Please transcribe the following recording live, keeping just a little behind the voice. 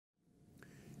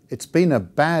It's been a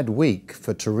bad week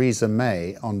for Theresa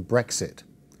May on Brexit.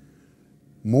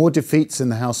 More defeats in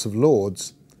the House of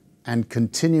Lords and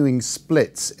continuing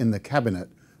splits in the Cabinet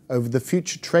over the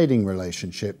future trading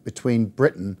relationship between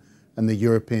Britain and the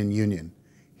European Union.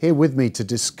 Here with me to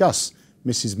discuss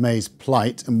Mrs May's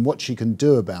plight and what she can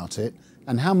do about it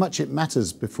and how much it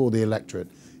matters before the electorate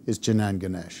is Janan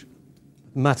Ganesh.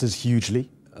 Matters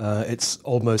hugely. It's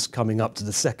almost coming up to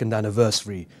the second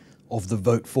anniversary of the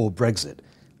vote for Brexit,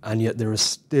 and yet there are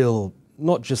still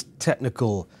not just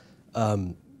technical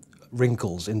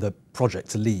wrinkles in the project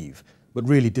to leave, but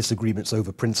really disagreements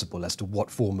over principle as to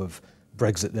what form of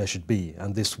Brexit there should be.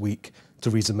 And this week,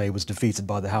 Theresa May was defeated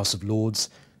by the House of Lords,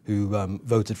 who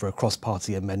voted for a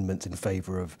cross-party amendment in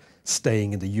favour of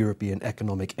staying in the European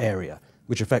Economic Area,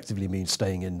 which effectively means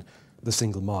staying in the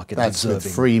single market. That's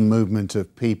with free movement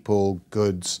of people,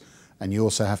 goods, and you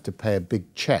also have to pay a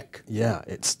big check. Yeah,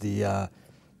 it's the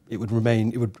it would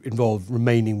involve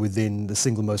remaining within the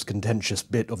single most contentious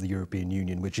bit of the European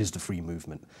Union, which is the free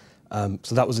movement.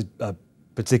 So that was a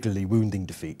particularly wounding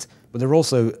defeat. But there are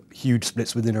also huge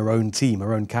splits within her own team,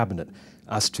 her own cabinet,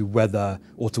 as to whether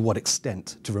or to what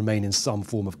extent to remain in some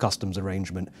form of customs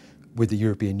arrangement with the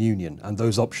European Union. And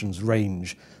those options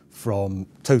range from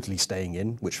totally staying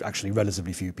in, which actually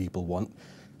relatively few people want,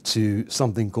 to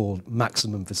something called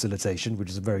maximum facilitation, which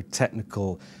is a very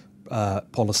technical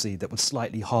policy that would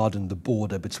slightly harden the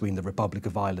border between the Republic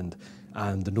of Ireland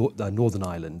and the Northern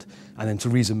Ireland. And then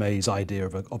Theresa May's idea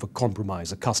of a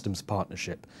compromise, a customs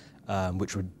partnership,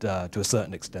 which would, to a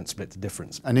certain extent, split the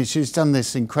difference. And she's done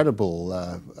this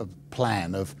incredible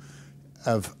plan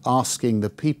of asking the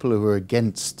people who are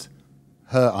against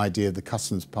her idea of the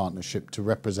customs partnership to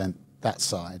represent that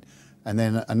side, and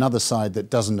then another side that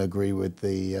doesn't agree with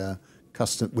the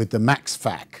max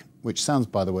fac, which sounds,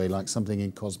 by the way, like something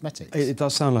in cosmetics. It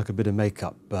does sound like a bit of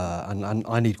makeup, and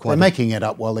I need quite. They're making it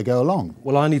up while they go along.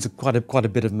 Well, I need quite a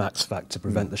bit of max fac to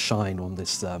prevent the shine on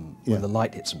this when the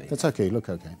light hits me. That's okay. You look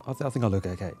okay. I think I look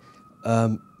okay.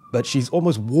 But she's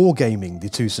almost wargaming the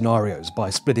two scenarios by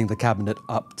splitting the cabinet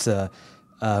up to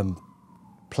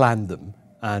plan them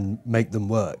and make them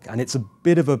work. And it's a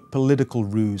bit of a political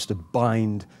ruse to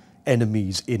bind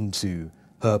enemies into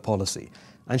her policy.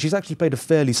 And she's actually played a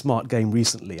fairly smart game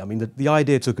recently. I mean, the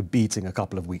idea took a beating a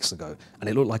couple of weeks ago, and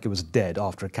it looked like it was dead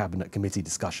after a cabinet committee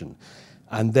discussion.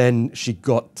 And then she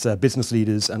got business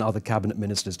leaders and other cabinet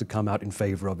ministers to come out in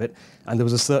favour of it. And there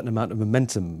was a certain amount of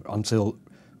momentum until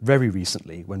very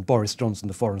recently, when Boris Johnson,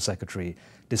 the Foreign Secretary,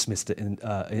 dismissed it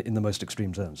in the most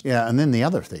extreme terms. Yeah, and then the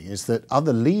other thing is that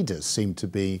other leaders seem to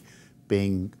be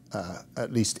being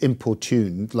at least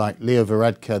importuned, like Leo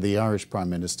Varadkar, the Irish Prime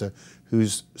Minister,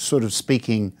 who's sort of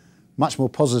speaking much more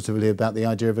positively about the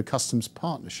idea of a customs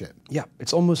partnership. Yeah,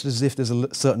 it's almost as if there's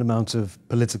a certain amount of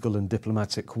political and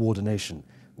diplomatic coordination,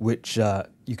 which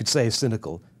you could say is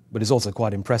cynical, but is also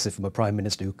quite impressive from a Prime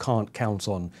Minister who can't count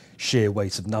on sheer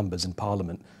weight of numbers in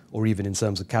Parliament or even in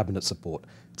terms of cabinet support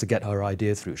to get her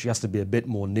idea through. She has to be a bit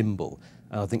more nimble,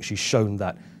 and I think she's shown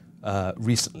that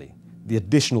recently. The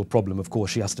additional problem, of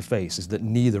course, she has to face is that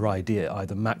neither idea,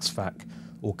 either max fac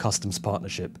or customs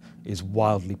partnership, is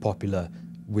wildly popular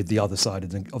with the other side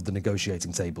of the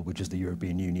negotiating table, which is the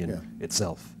European Union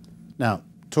itself. Now,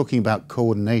 talking about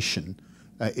coordination,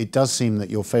 it does seem that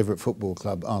your favourite football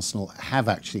club, Arsenal, have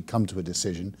actually come to a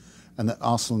decision, and that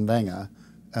Arsene Wenger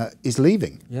is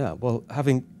leaving. Yeah, well,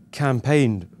 having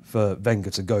campaigned for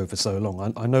Wenger to go for so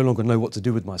long, I no longer know what to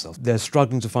do with myself. They're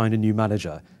struggling to find a new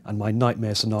manager, and my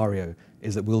nightmare scenario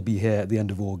is that we'll be here at the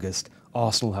end of August,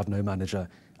 Arsenal have no manager,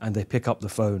 and they pick up the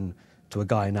phone to a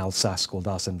guy in Alsace called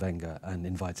Arsene Wenger and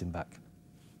invite him back.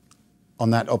 On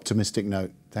that optimistic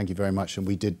note, thank you very much, and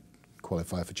we did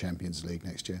qualify for Champions League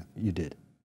next year. You did.